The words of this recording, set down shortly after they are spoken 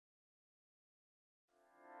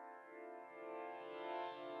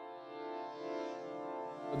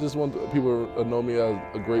Just want people to know me as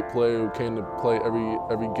a great player who came to play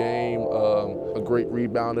every game, a great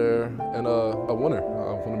rebounder, and a winner.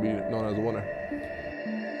 I want to be known as a winner.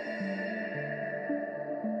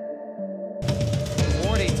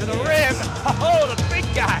 Warney to the rim. Oh, the big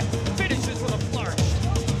guy finishes with a flourish.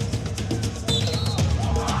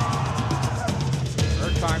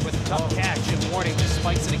 Urquhart with a tough catch, and Warney just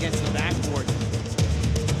spikes it against the backboard.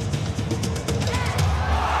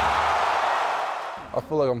 I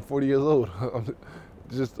feel like I'm 40 years old.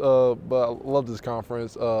 But I love this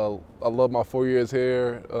conference. I love my 4 years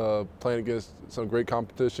here, playing against some great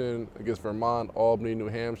competition, against Vermont, Albany, New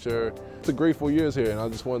Hampshire. It's a great 4 years here, and I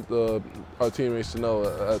just want our teammates to know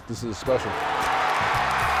that this is special.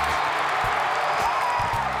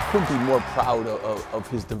 Couldn't be more proud of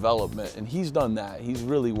his development, and he's done that. He's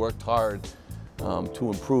really worked hard to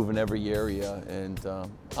improve in every area, and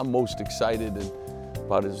I'm most excited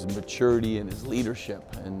about his maturity and his leadership.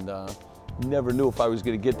 And never knew if I was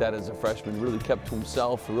going to get that as a freshman. Really kept to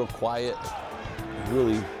himself, real quiet,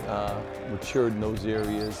 really matured in those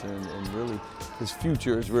areas, and really his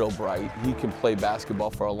future is real bright. He can play basketball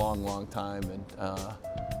for a long, long time, and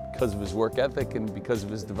because of his work ethic and because of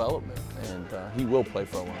his development, and he will play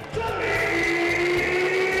for a long time.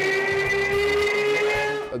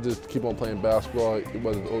 I just keep on playing basketball,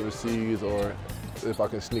 whether it's overseas or if I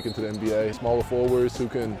can sneak into the NBA. Smaller forwards who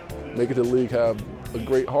can make it to the league have a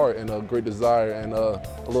great heart and a great desire and a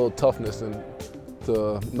little toughness, and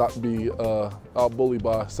to not be out-bullied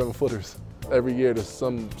by 7-footers. Every year there's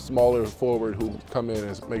some smaller forward who come in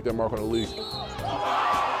and make their mark on the league.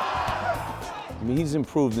 I mean, he's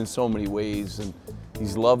improved in so many ways, and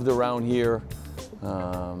he's loved around here.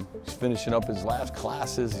 He's finishing up his last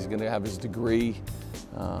classes. He's going to have his degree.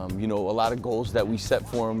 You know, a lot of goals that we set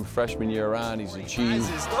for him freshman year on, he's achieved.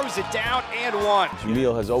 Throws it down and one.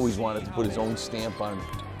 Jameel has always wanted to put his own stamp on,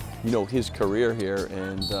 you know, his career here,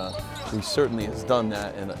 and he certainly has done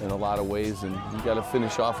that in a lot of ways, and you got to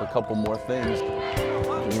finish off a couple more things.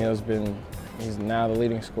 Jameel's he's now the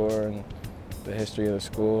leading scorer in the history of the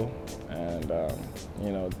school, and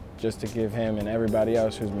you know, just to give him and everybody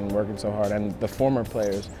else who's been working so hard, and the former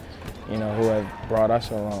players, you know, who have brought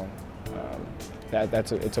us along,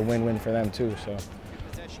 it's a win-win for them too. So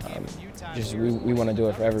we want to do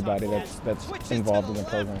it for everybody that's involved in the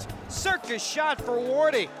program. Circus shot for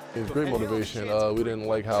Warney. It's great motivation. We didn't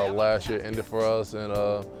like how last year ended for us, and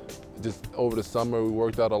just over the summer we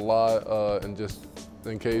worked out a lot, and just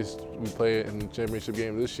in case we play in the championship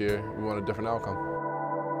game this year, we want a different outcome.